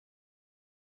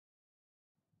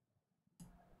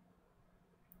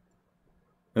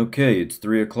Okay, it's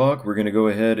 3 o'clock. We're going to go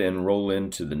ahead and roll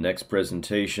into the next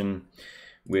presentation,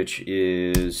 which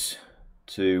is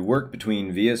to work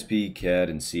between VSP, CAD,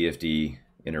 and CFD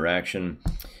interaction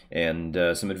and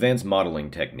some advanced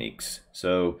modeling techniques.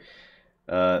 So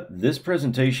this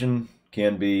presentation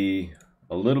can be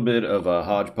a little bit of a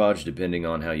hodgepodge depending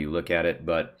on how you look at it,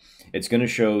 but it's going to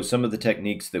show some of the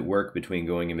techniques that work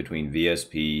going in between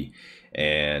VSP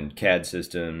and CAD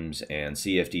systems and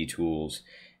CFD tools,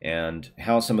 and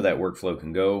how some of that workflow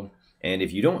can go. And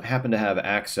if you don't happen to have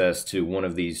access to one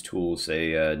of these tools,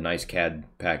 say a nice CAD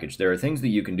package, there are things that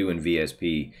you can do in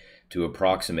VSP to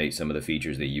approximate some of the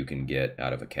features that you can get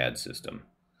out of a CAD system.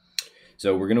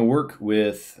 So we're going to work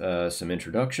with some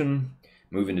introduction,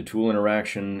 move into tool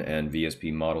interaction and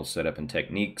VSP model setup and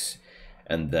techniques,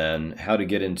 and then how to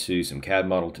get into some CAD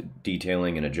model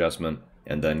detailing and adjustment,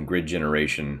 and then grid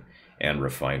generation and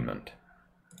refinement.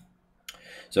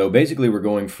 So basically we're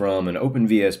going from an open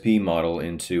VSP model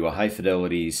into a high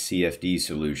fidelity CFD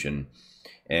solution,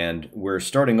 and we're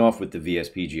starting off with the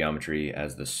VSP geometry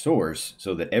as the source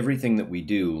so that everything that we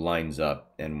do lines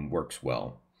up and works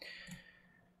well.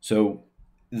 So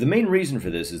the main reason for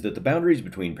this is that the boundaries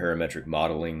between parametric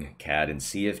modeling, CAD, and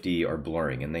CFD are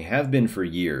blurring, and they have been for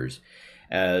years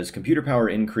as computer power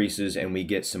increases and we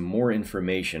get some more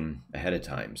information ahead of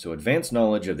time. So advanced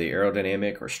knowledge of the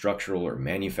aerodynamic or structural or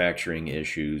manufacturing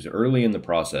issues early in the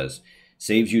process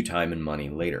saves you time and money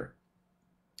later.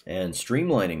 And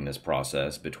streamlining this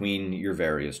process between your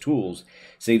various tools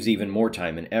saves even more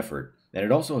time and effort, and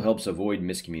it also helps avoid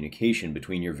miscommunication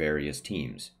between your various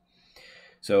teams.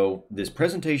 So this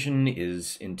presentation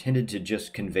is intended to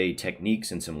just convey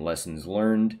techniques and some lessons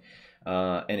learned,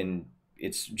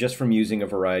 it's just from using a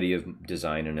variety of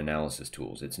design and analysis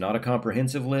tools. It's not a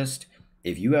comprehensive list.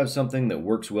 If you have something that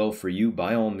works well for you,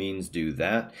 by all means do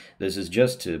that. This is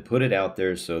just to put it out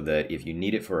there so that if you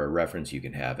need it for a reference, you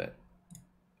can have it.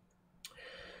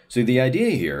 So the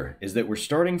idea here is that we're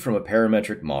starting from a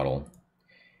parametric model.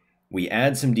 We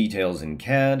add some details in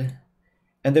CAD,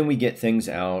 and then we get things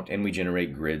out and we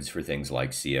generate grids for things like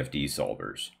CFD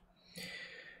solvers.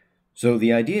 So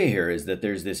the idea here is that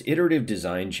there's this iterative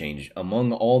design change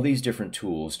among all these different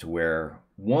tools to where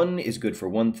one is good for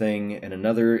one thing and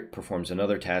another performs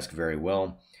another task very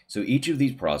well. So each of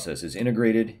these processes is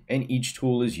integrated and each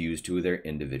tool is used to their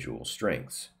individual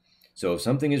strengths. So if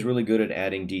something is really good at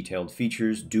adding detailed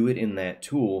features, do it in that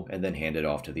tool and then hand it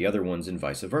off to the other ones and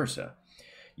vice versa.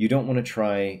 You don't want to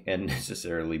try and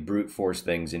necessarily brute force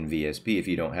things in VSP if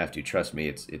you don't have to. Trust me,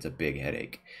 it's a big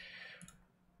headache.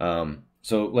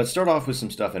 So let's start off with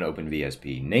some stuff in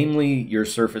OpenVSP, namely your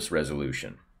surface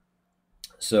resolution.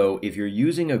 So if you're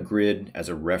using a grid as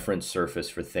a reference surface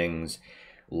for things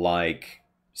like,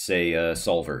 say, a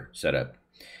solver setup,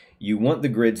 you want the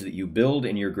grids that you build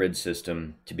in your grid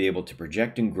system to be able to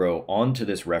project and grow onto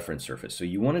this reference surface. So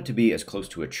you want it to be as close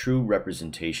to a true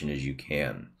representation as you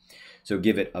can. So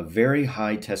give it a very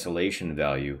high tessellation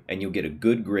value and you'll get a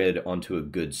good grid onto a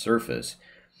good surface,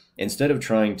 instead of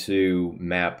trying to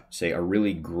map, say, a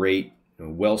really great,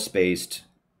 well-spaced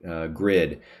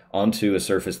grid onto a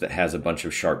surface that has a bunch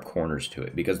of sharp corners to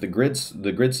it, because the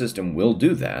grid system will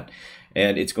do that,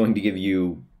 and it's going to give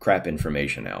you crap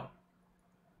information out.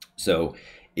 So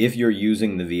if you're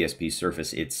using the VSP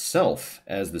surface itself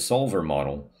as the solver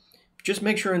model, just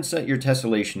make sure and set your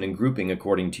tessellation and grouping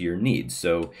according to your needs.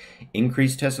 So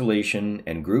increase tessellation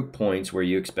and group points where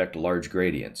you expect large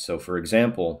gradients. So for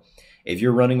example, if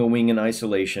you're running a wing in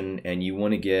isolation and you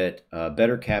want to get a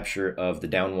better capture of the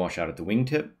downwash out at the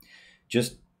wingtip,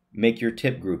 just make your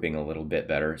tip grouping a little bit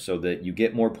better so that you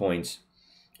get more points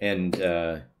and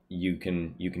you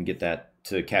can get that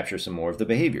to capture some more of the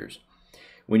behaviors.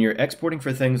 When you're exporting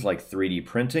for things like 3D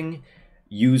printing,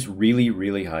 use really,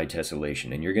 really high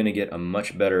tessellation, and you're going to get a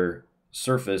much better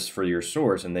surface for your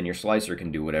source, and then your slicer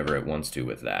can do whatever it wants to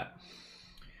with that.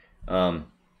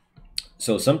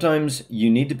 So sometimes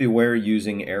you need to beware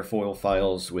using airfoil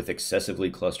files with excessively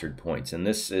clustered points, and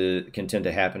this can tend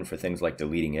to happen for things like the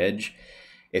leading edge.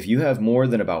 If you have more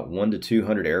than about 1 to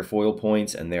 200 airfoil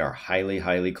points and they are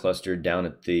highly clustered down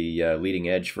at the leading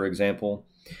edge, for example,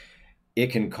 it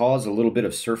can cause a little bit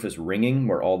of surface ringing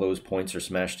where all those points are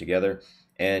smashed together,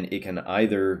 and it can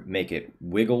either make it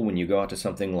wiggle when you go out to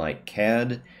something like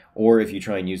CAD, or if you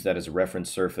try and use that as a reference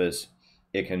surface,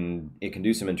 it can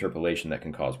do some interpolation that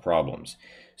can cause problems.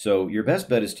 So your best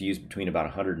bet is to use between about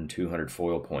 100 and 200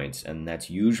 foil points, and that's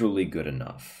usually good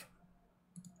enough.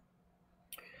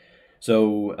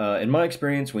 So in my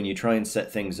experience, when you try and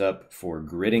set things up for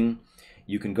gridding,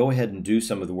 you can go ahead and do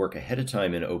some of the work ahead of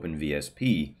time in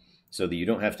OpenVSP so that you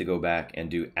don't have to go back and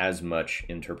do as much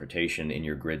interpretation in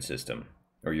your grid system.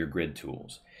 or your grid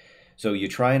tools. So you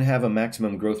try and have a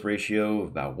maximum growth ratio of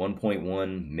about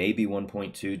 1.1, maybe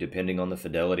 1.2, depending on the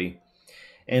fidelity.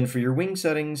 And for your wing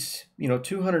settings,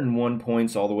 201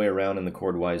 points all the way around in the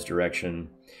chordwise direction,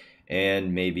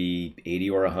 and maybe 80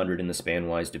 or 100 in the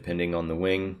spanwise, depending on the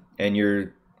wing. And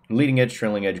your leading edge,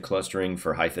 trailing edge clustering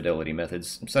for high fidelity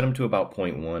methods, set them to about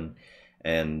 0.1,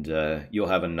 and you'll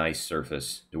have a nice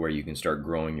surface to where you can start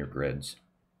growing your grids.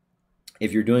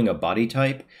 If you're doing a body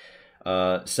type,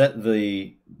 set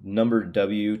the number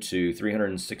W to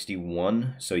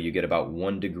 361, so you get about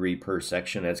 1 degree per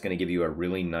section. That's going to give you a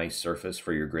really nice surface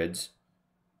for your grids.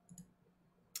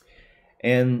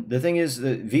 And the thing is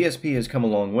that VSP has come a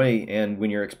long way, and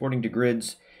when you're exporting to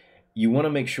grids, you want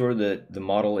to make sure that the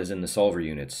model is in the solver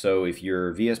units. So if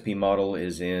your VSP model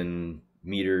is in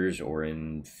meters or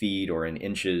in feet or in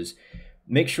inches,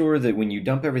 make sure that when you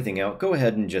dump everything out, go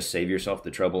ahead and just save yourself the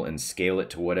trouble and scale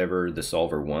it to whatever the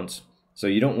solver wants. So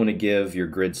you don't want to give your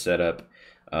grid setup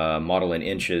model in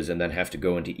inches and then have to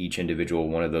go into each individual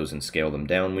one of those and scale them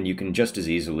down, when you can just as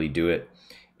easily do it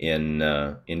in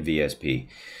VSP.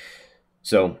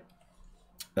 So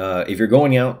if you're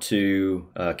going out to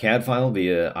a CAD file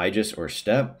via IGES or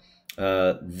STEP,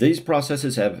 these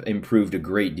processes have improved a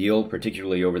great deal,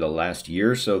 particularly over the last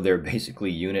year. So they're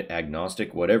basically unit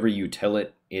agnostic. Whatever you tell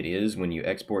it is when you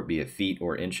export, be it feet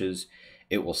or inches,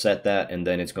 it will set that, and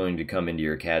then it's going to come into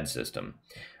your CAD system.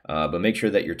 But make sure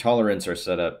that your tolerances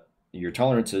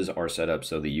are set up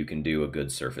so that you can do a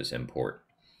good surface import.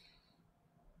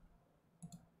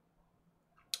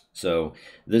 So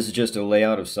this is just a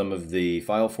layout of some of the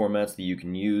file formats that you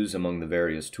can use among the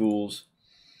various tools.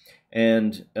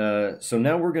 And so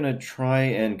now we're going to try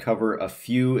and cover a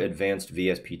few advanced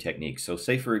VSP techniques. So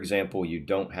say, for example, you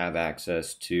don't have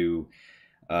access to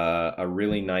a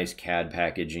really nice CAD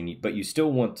package, but you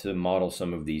still want to model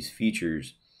some of these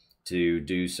features to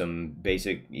do some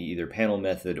basic either panel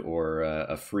method or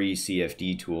a free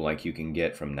CFD tool like you can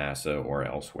get from NASA or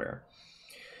elsewhere.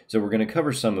 So we're going to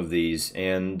cover some of these,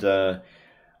 and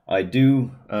I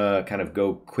do kind of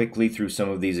go quickly through some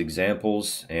of these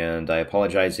examples, and I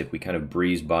apologize if we kind of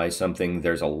breeze by something.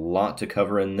 There's a lot to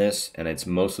cover in this, and it's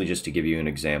mostly just to give you an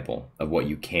example of what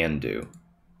you can do.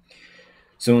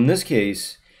 So in this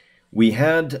case, we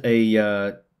had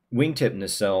a wingtip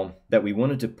nacelle that we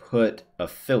wanted to put a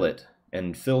fillet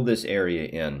and fill this area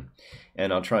in.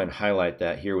 And I'll try and highlight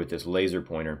that here with this laser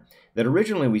pointer. That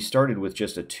originally we started with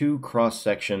just a 2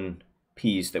 cross-section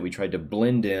piece that we tried to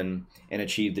blend in and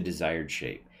achieve the desired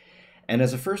shape. And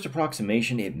as a first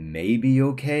approximation, it may be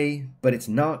okay, but it's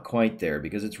not quite there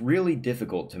because it's really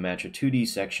difficult to match a 2D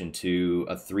section to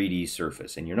a 3D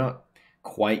surface, and you're not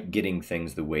quite getting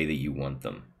things the way that you want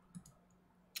them.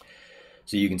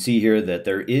 So you can see here that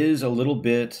there is a little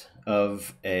bit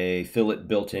of a fillet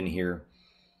built in here,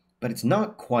 but it's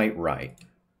not quite right.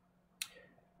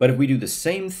 But if we do the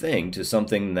same thing to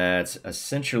something that's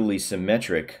essentially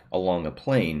symmetric along a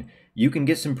plane, you can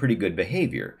get some pretty good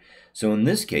behavior. So in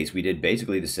this case, we did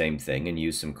basically the same thing and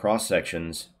used some cross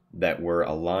sections that were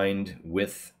aligned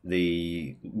with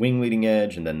the wing leading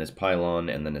edge and then this pylon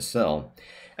and the nacelle.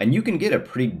 And you can get a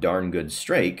pretty darn good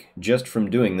strake just from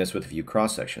doing this with a few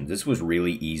cross sections. This was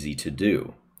really easy to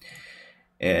do.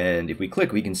 And if we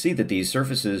click, we can see that these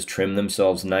surfaces trim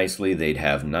themselves nicely. They'd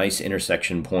have nice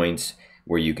intersection points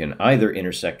where you can either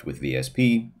intersect with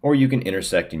VSP or you can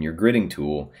intersect in your gridding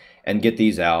tool and get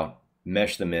these out,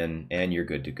 mesh them in, and you're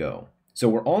good to go. So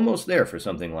we're almost there for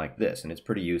something like this, and it's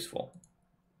pretty useful.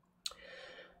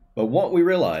 But what we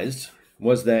realized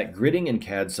was that gridding in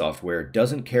CAD software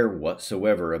doesn't care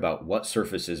whatsoever about what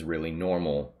surface is really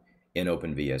normal in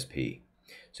OpenVSP.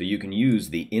 So you can use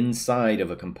the inside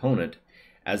of a component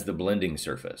as the blending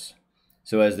surface.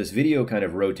 So as this video kind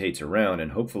of rotates around,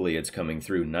 and hopefully it's coming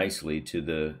through nicely to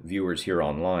the viewers here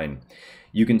online,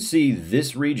 you can see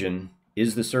this region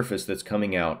is the surface that's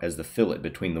coming out as the fillet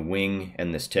between the wing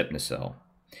and this tip nacelle.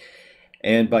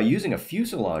 And by using a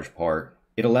fuselage part,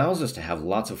 it allows us to have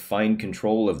lots of fine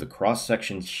control of the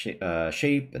cross-section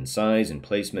shape and size and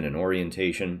placement and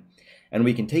orientation. And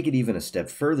we can take it even a step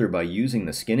further by using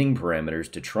the skinning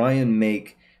parameters to try and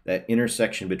make that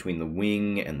intersection between the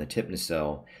wing and the tip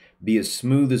nacelle be as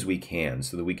smooth as we can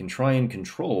so that we can try and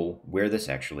control where this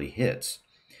actually hits.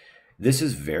 This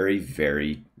is very,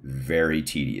 very, very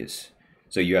tedious.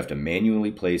 So you have to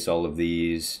manually place all of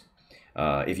these.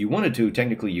 If you wanted to,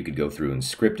 technically you could go through and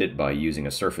script it by using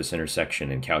a surface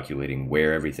intersection and calculating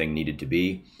where everything needed to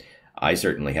be. I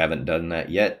certainly haven't done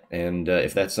that yet, and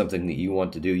if that's something that you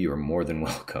want to do, you are more than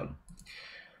welcome.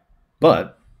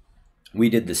 But we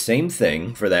did the same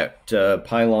thing for that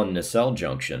pylon nacelle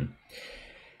junction,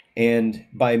 And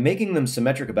by making them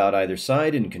symmetric about either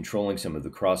side and controlling some of the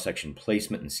cross-section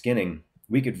placement and skinning,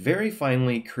 we could very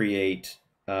finely create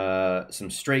some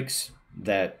strakes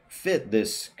that fit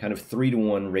this kind of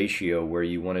 3-to-1 ratio where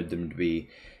you wanted them to be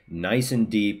nice and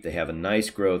deep. They have a nice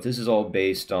growth. This is all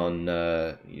based on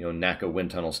NACA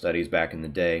wind tunnel studies back in the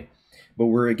day. But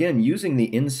we're again using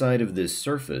the inside of this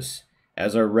surface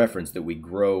as our reference that we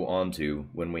grow onto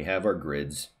when we have our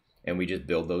grids, and we just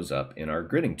build those up in our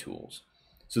gridding tools.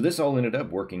 So this all ended up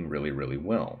working really, really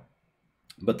well.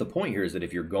 But the point here is that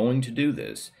if you're going to do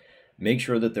this, make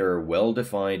sure that there are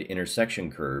well-defined intersection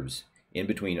curves in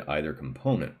between either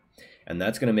component. And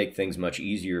that's going to make things much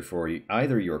easier for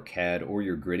either your CAD or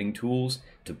your gridding tools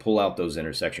to pull out those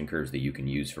intersection curves that you can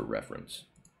use for reference.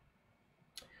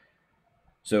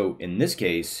 So in this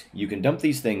case, you can dump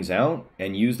these things out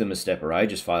and use them as step or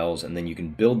IGES files, and then you can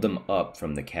build them up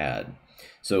from the CAD.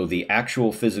 So the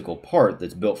actual physical part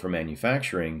that's built for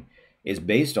manufacturing is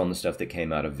based on the stuff that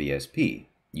came out of VSP.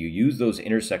 You use those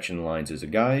intersection lines as a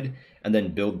guide and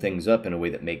then build things up in a way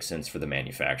that makes sense for the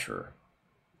manufacturer.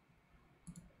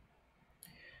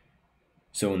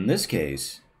 So in this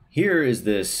case, here is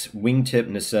this wingtip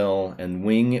nacelle and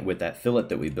wing with that fillet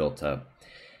that we built up.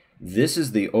 This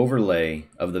is the overlay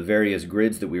of the various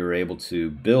grids that we were able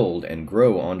to build and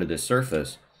grow onto this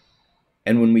surface.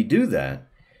 And when we do that,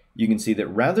 you can see that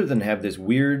rather than have this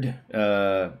weird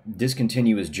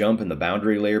discontinuous jump in the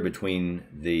boundary layer between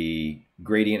the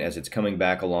gradient as it's coming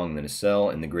back along the nacelle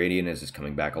and the gradient as it's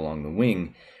coming back along the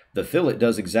wing, the fillet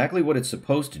does exactly what it's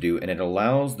supposed to do, and it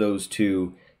allows those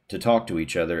two to talk to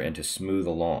each other and to smooth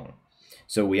along.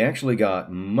 So we actually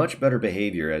got much better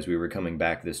behavior as we were coming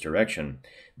back this direction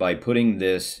by putting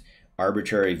this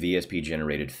arbitrary VSP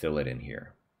generated fillet in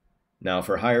here. Now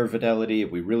for higher fidelity, if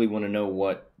we really want to know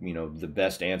what the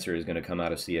best answer is going to come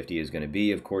out of CFD is going to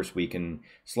be, of course we can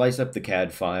slice up the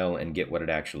CAD file and get what it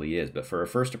actually is. But for a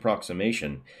first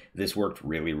approximation, this worked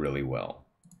really, really well.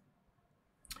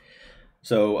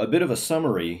 So a bit of a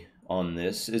summary on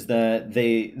this is that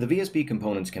the VSP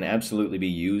components can absolutely be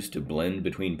used to blend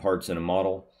between parts in a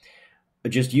model.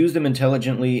 Just use them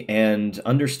intelligently and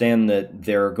understand that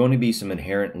there are going to be some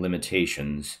inherent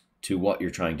limitations to what you're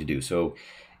trying to do. So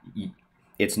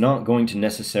it's not going to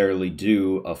necessarily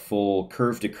do a full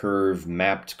curve-to-curve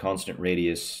mapped constant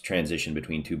radius transition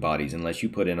between two bodies unless you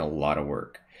put in a lot of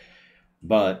work.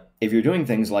 But if you're doing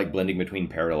things like blending between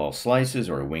parallel slices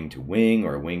or a wing-to-wing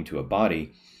or a wing to a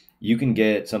body, you can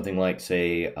get something like,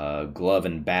 say, a glove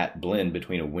and bat blend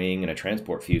between a wing and a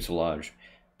transport fuselage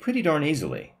pretty darn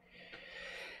easily.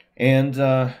 And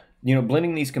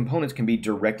blending these components can be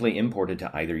directly imported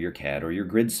to either your CAD or your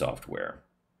grid software.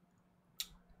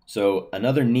 So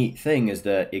another neat thing is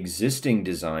that existing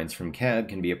designs from CAD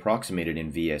can be approximated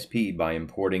in VSP by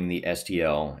importing the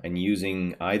STL and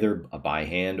using either a by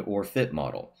hand or fit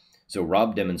model. So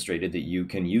Rob demonstrated that you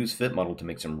can use fit model to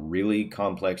make some really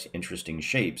complex, interesting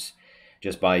shapes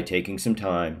just by taking some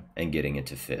time and getting it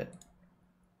to fit.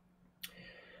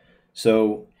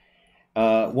 So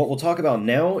what we'll talk about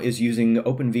now is using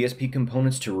OpenVSP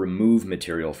components to remove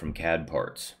material from CAD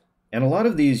parts. And a lot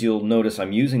of these, you'll notice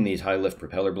I'm using these high lift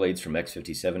propeller blades from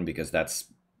X57 because that's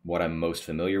what I'm most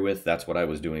familiar with. That's what I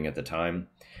was doing at the time.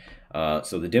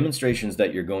 So the demonstrations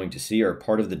that you're going to see are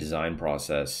part of the design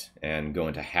process and go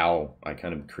into how I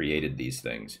kind of created these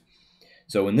things.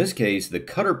 So in this case, the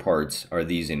cutter parts are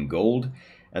these in gold,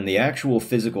 and the actual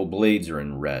physical blades are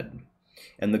in red.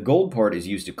 And the gold part is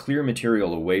used to clear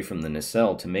material away from the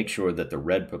nacelle to make sure that the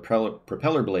red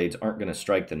propeller blades aren't going to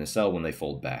strike the nacelle when they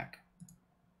fold back.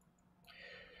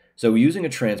 So using a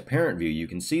transparent view, you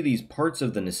can see these parts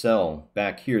of the nacelle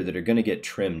back here that are going to get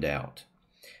trimmed out.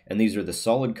 And these are the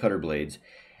solid cutter blades.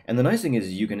 And the nice thing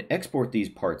is you can export these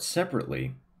parts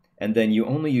separately, and then you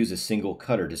only use a single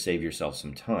cutter to save yourself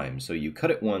some time. So you cut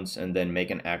it once and then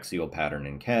make an axial pattern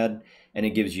in CAD, and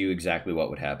it gives you exactly what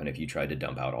would happen if you tried to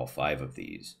dump out all 5 of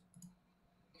these.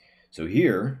 So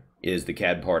here is the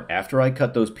CAD part after I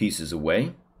cut those pieces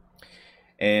away.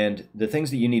 And the things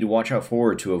that you need to watch out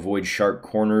for are to avoid sharp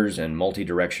corners and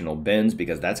multi-directional bends,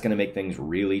 because that's going to make things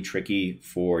really tricky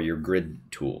for your grid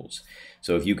tools.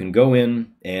 So if you can go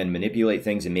in and manipulate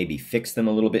things and maybe fix them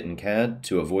a little bit in CAD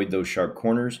to avoid those sharp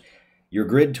corners, your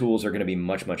grid tools are going to be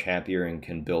much, much happier and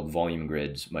can build volume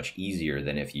grids much easier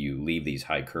than if you leave these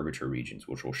high curvature regions,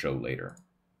 which we'll show later.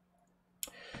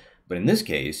 But in this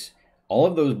case, all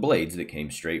of those blades that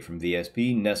came straight from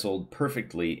VSP nestled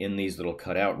perfectly in these little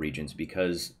cutout regions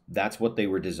because that's what they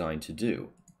were designed to do.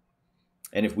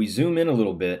 And if we zoom in a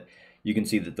little bit, you can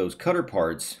see that those cutter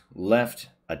parts left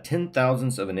a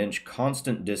 0.010 of an inch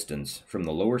constant distance from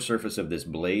the lower surface of this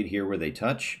blade here where they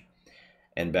touch,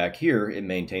 And back here, it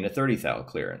maintained a 30 thou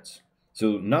clearance.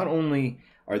 So not only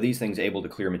are these things able to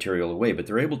clear material away, but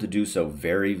they're able to do so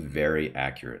very, very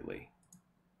accurately.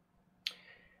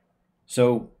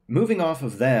 So moving off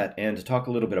of that and to talk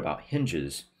a little bit about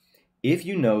hinges, if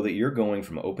you know that you're going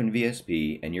from open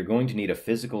VSP and you're going to need a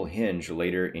physical hinge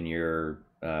later in your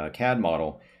CAD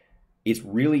model, it's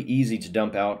really easy to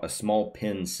dump out a small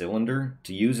pin cylinder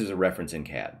to use as a reference in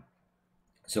CAD.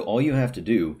 So all you have to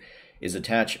do is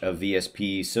attach a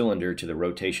VSP cylinder to the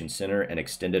rotation center and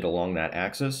extend it along that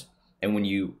axis. And when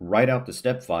you write out the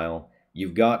step file,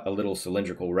 you've got a little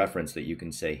cylindrical reference that you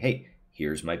can say, hey,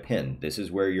 here's my pin. This is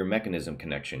where your mechanism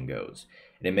connection goes.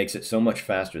 And it makes it so much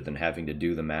faster than having to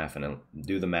do the math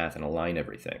and align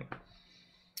everything.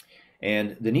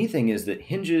 And the neat thing is that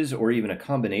hinges, or even a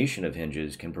combination of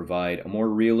hinges, can provide a more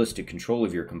realistic control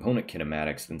of your component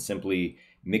kinematics than simply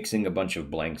mixing a bunch of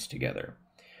blanks together.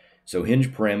 So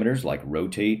hinge parameters like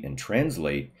rotate and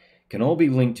translate can all be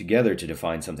linked together to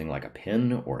define something like a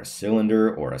pin or a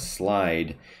cylinder or a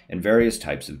slide and various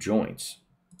types of joints.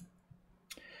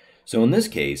 So in this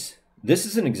case, this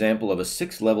is an example of a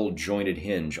 6-level jointed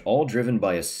hinge, all driven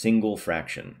by a single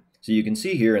fraction. So you can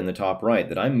see here in the top right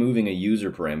that I'm moving a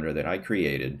user parameter that I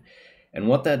created, and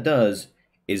what that does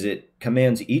is it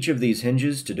commands each of these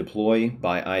hinges to deploy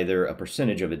by either a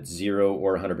percentage of its 0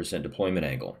 or 100% deployment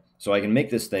angle. So I can make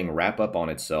this thing wrap up on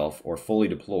itself or fully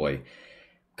deploy,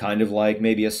 kind of like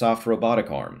maybe a soft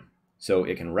robotic arm. So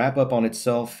it can wrap up on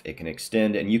itself, it can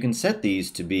extend, and you can set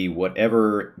these to be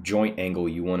whatever joint angle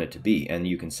you want it to be. And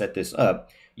you can set this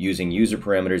up using user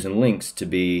parameters and links to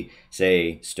be,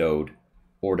 say, stowed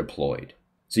or deployed.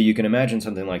 So you can imagine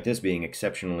something like this being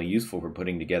exceptionally useful for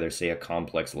putting together, say, a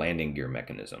complex landing gear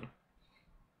mechanism.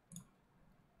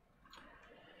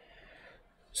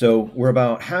 So we're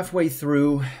about halfway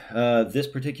through this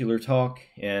particular talk,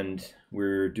 and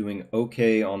we're doing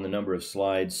okay on the number of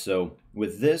slides. So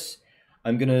with this,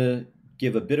 I'm going to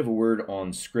give a bit of a word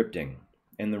on scripting.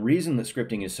 And the reason that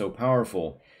scripting is so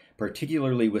powerful,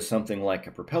 particularly with something like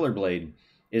a propeller blade,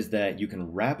 is that you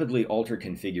can rapidly alter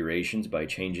configurations by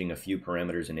changing a few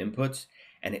parameters and inputs,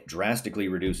 and it drastically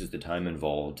reduces the time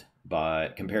involved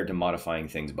compared to modifying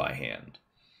things by hand.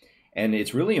 And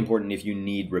it's really important if you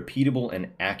need repeatable and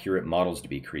accurate models to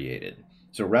be created.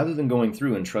 So rather than going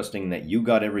through and trusting that you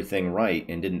got everything right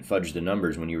and didn't fudge the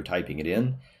numbers when you were typing it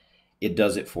in, it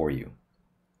does it for you.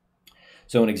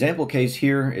 So an example case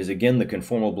here is again the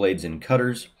conformal blades and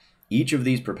cutters. Each of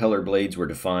these propeller blades were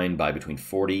defined by between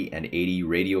 40 and 80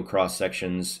 radial cross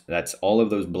sections. That's all of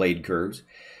those blade curves,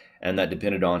 and that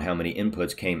depended on how many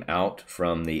inputs came out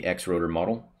from the X-rotor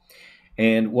model.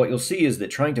 And what you'll see is that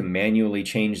trying to manually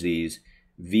change these,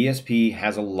 VSP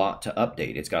has a lot to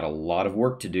update. It's got a lot of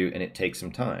work to do, and it takes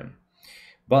some time.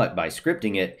 But by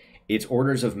scripting it, it's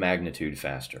orders of magnitude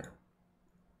faster.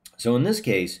 So in this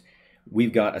case,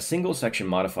 we've got a single section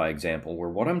modify example where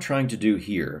what I'm trying to do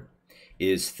here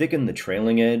is thicken the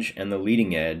trailing edge and the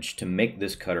leading edge to make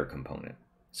this cutter component.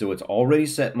 So it's already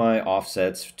set my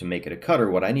offsets to make it a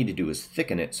cutter. What I need to do is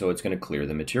thicken it so it's going to clear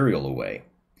the material away.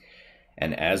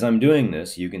 And as I'm doing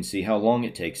this, you can see how long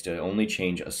it takes to only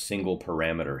change a single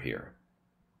parameter here.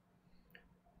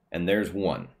 And there's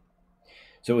one.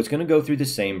 So it's going to go through the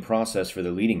same process for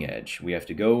the leading edge. We have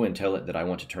to go and tell it that I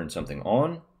want to turn something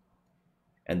on,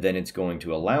 and then it's going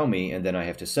to allow me, and then I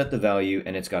have to set the value,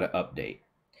 and it's got to update.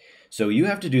 So you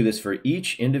have to do this for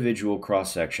each individual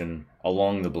cross-section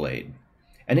along the blade,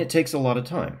 and it takes a lot of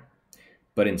time.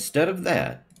 But instead of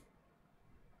that,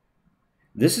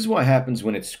 this is what happens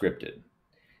when it's scripted.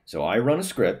 So I run a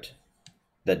script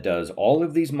that does all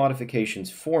of these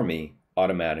modifications for me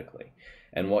automatically.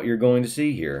 And what you're going to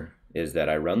see here is that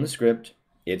I run the script,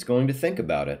 it's going to think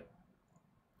about it,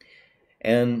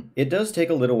 and it does take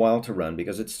a little while to run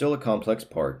because it's still a complex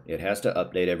part. It has to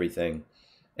update everything,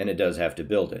 and it does have to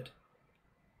build it.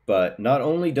 But not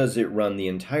only does it run the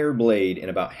entire blade in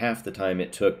about half the time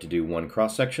it took to do one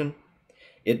cross-section,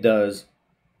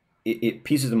 it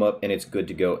pieces them up and it's good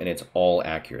to go and it's all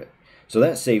accurate. So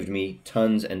that saved me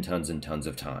tons and tons and tons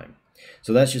of time.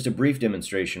 So that's just a brief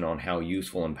demonstration on how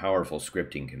useful and powerful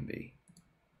scripting can be.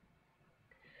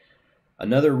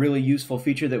 Another really useful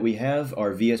feature that we have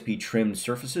are VSP trimmed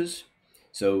surfaces.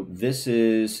 So this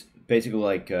is basically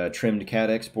like a trimmed CAD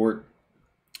export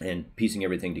and piecing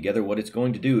everything together. What it's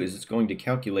going to do is it's going to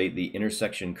calculate the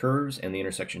intersection curves and the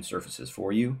intersection surfaces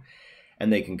for you.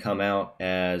 And they can come out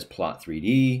as plot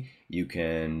 3D. You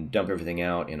can dump everything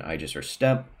out in IGES or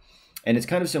STEP. And it's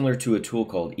kind of similar to a tool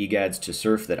called eGADS to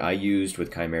Surf that I used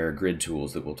with Chimera Grid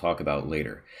tools that we'll talk about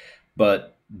later.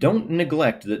 But don't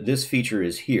neglect that this feature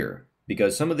is here,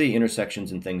 because some of the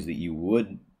intersections and things that you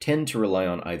would tend to rely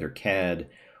on either CAD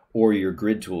or your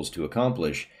grid tools to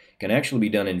accomplish can actually be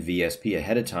done in VSP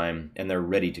ahead of time, and they're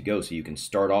ready to go, so you can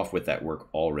start off with that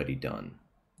work already done.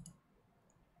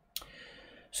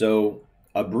 So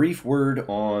a brief word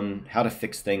on how to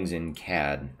fix things in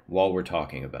CAD while we're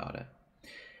talking about it.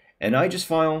 An IGES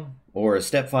file or a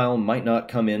step file might not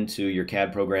come into your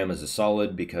CAD program as a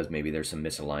solid because maybe there's some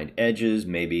misaligned edges,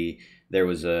 maybe there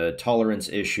was a tolerance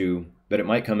issue, but it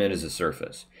might come in as a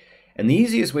surface. And the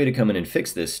easiest way to come in and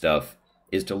fix this stuff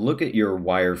is to look at your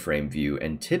wireframe view,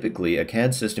 and typically a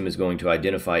CAD system is going to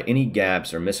identify any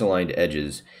gaps or misaligned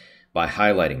edges by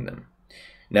highlighting them.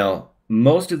 Now,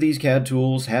 most of these CAD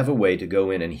tools have a way to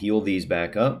go in and heal these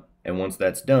back up, and once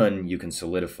that's done, you can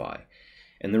solidify.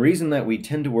 And the reason that we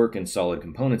tend to work in solid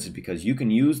components is because you can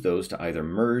use those to either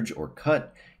merge or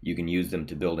cut, you can use them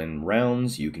to build in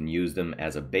rounds, you can use them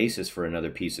as a basis for another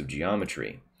piece of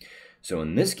geometry. So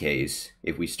in this case,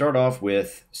 if we start off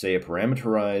with, say, a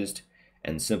parameterized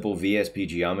and simple VSP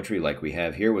geometry like we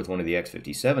have here with one of the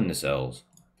X57 nacelles,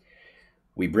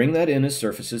 we bring that in as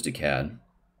surfaces to CAD,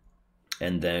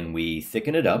 and then we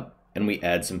thicken it up and we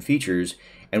add some features,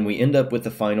 and we end up with the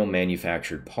final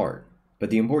manufactured part. But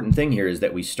the important thing here is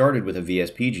that we started with a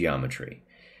VSP geometry,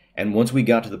 and once we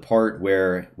got to the part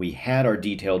where we had our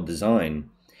detailed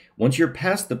design, once you're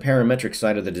past the parametric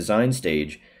side of the design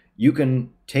stage, you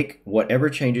can take whatever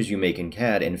changes you make in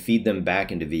CAD and feed them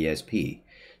back into VSP.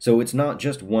 So it's not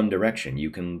just one direction. You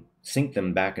can sync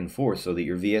them back and forth so that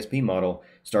your VSP model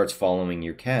starts following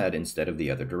your CAD instead of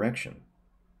the other direction.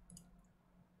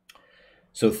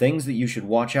 So things that you should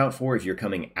watch out for if you're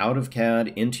coming out of CAD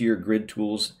into your grid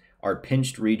tools are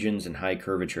pinched regions and high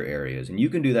curvature areas. And you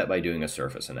can do that by doing a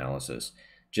surface analysis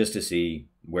just to see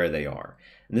where they are.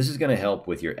 And this is going to help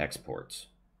with your exports.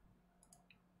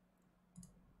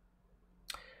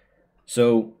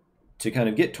 So to kind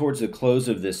of get towards the close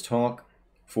of this talk,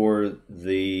 for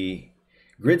the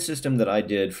grid system that I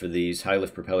did for these high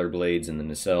lift propeller blades and the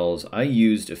nacelles, I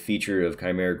used a feature of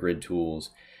Chimera Grid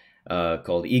Tools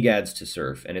called eGADS to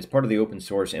Surf, and it's part of the open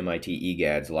source MIT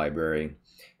eGADS library,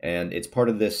 and it's part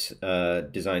of this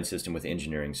design system with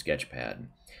Engineering Sketchpad.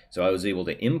 So I was able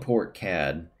to import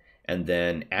CAD and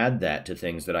then add that to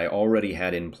things that I already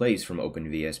had in place from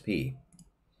OpenVSP.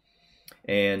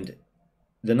 And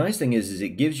the nice thing is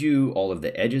it gives you all of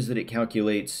the edges that it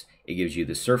calculates, it gives you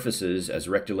the surfaces as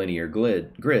rectilinear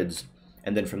grids,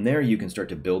 and then from there you can start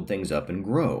to build things up and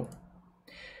grow.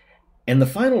 And the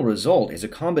final result is a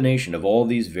combination of all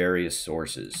these various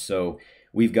sources. So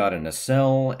we've got a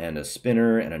nacelle and a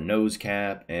spinner and a nose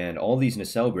cap, and all these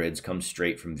nacelle grids come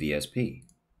straight from VSP.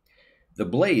 The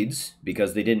blades,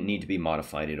 because they didn't need to be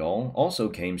modified at all, also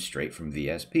came straight from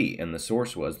VSP, and the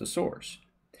source was the source.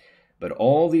 But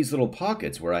all these little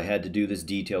pockets where I had to do this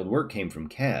detailed work came from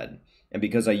CAD, and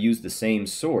because I used the same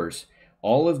source,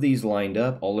 all of these lined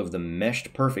up, all of them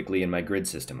meshed perfectly in my grid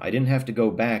system. I didn't have to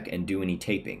go back and do any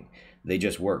taping. They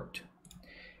just worked.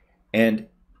 And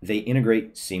they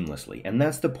integrate seamlessly, and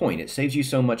that's the point. It saves you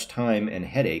so much time and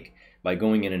headache by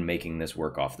going in and making this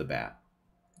work off the bat.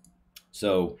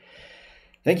 So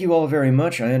thank you all very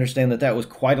much. I understand that that was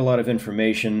quite a lot of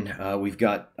information. We've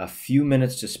got a few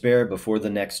minutes to spare before the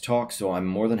next talk, so I'm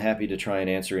more than happy to try and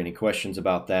answer any questions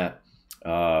about that.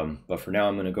 But for now,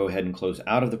 I'm going to go ahead and close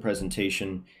out of the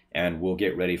presentation, and we'll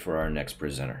get ready for our next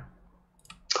presenter.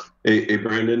 Hey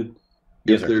Brandon,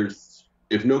 Yes, sir.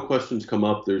 if no questions come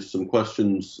up, there's some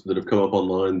questions that have come up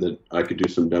online that I could do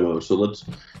some demos. So let's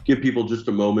give people just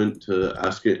a moment to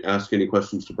ask any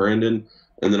questions to Brandon,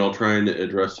 and then I'll try and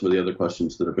address some of the other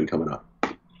questions that have been coming up.